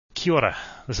Kia ora,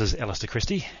 this is Alister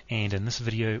Christie, and in this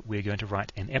video we're going to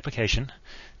write an application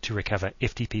to recover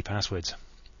FTP passwords.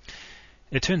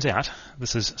 It turns out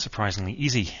this is surprisingly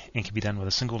easy and can be done with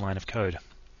a single line of code.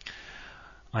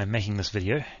 I'm making this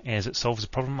video as it solves a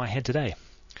problem I had today.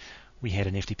 We had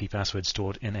an FTP password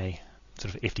stored in a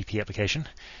sort of FTP application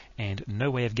and no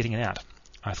way of getting it out.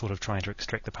 I thought of trying to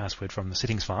extract the password from the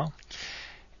settings file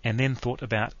and then thought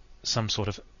about some sort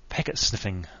of packet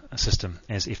sniffing system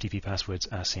as FTP passwords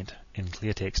are sent in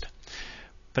clear text.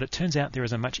 But it turns out there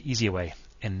is a much easier way,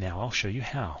 and now I'll show you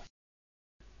how.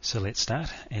 So let's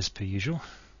start, as per usual,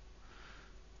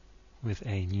 with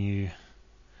a new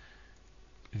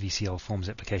VCL Forms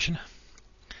application.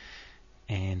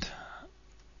 And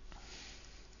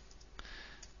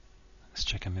let's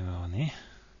check a memo on there.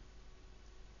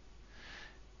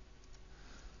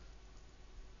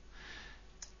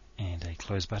 And a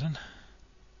close button.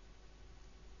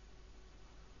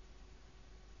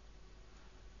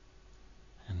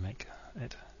 And make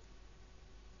it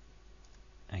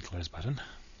a close button.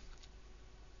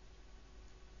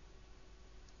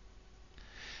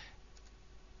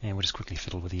 And we'll just quickly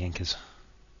fiddle with the anchors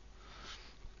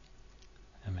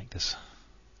and make this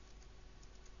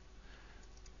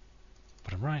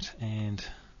bottom right and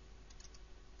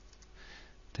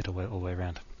that all the way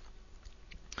around.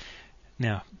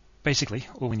 Now, basically,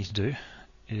 all we need to do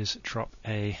is drop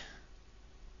a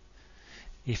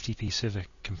FTP server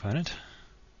component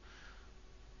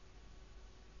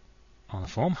on the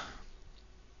form,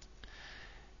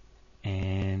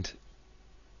 and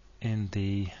in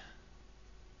the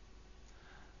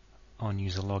on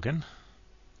user login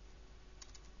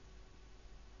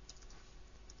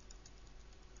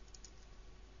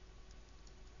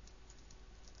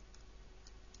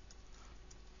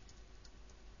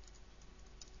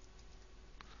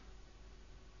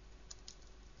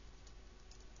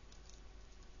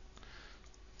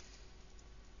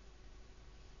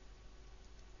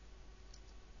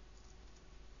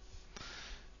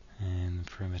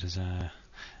parameters are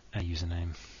a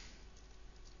username,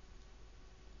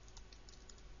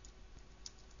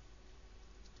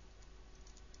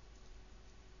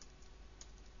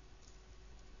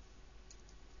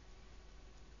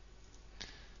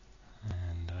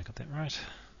 and I got that right.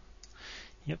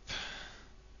 Yep.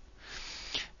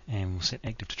 And we'll set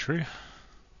active to true.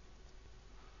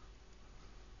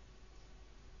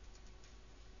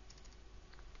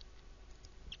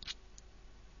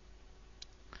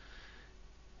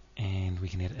 We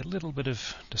can add a little bit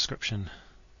of description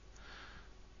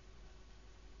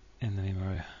in the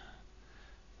memo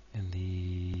in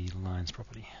the lines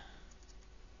property.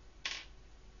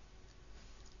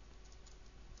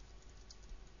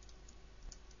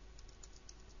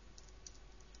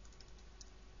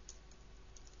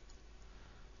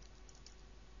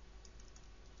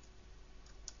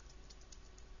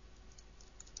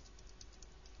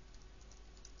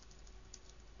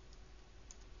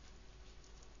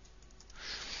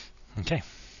 Okay,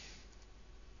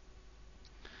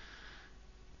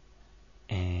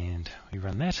 and we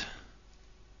run that,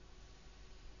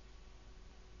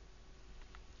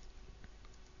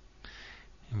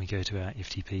 and we go to our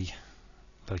FTP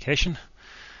location,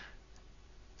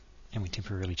 and we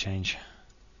temporarily change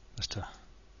this to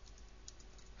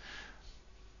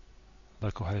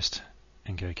localhost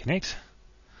and go connect,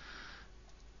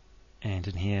 and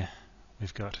in here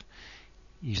we've got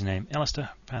username Alister,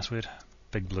 password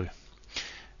big blue.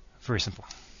 Very simple.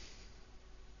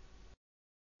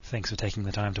 Thanks for taking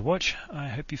the time to watch. I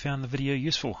hope you found the video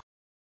useful.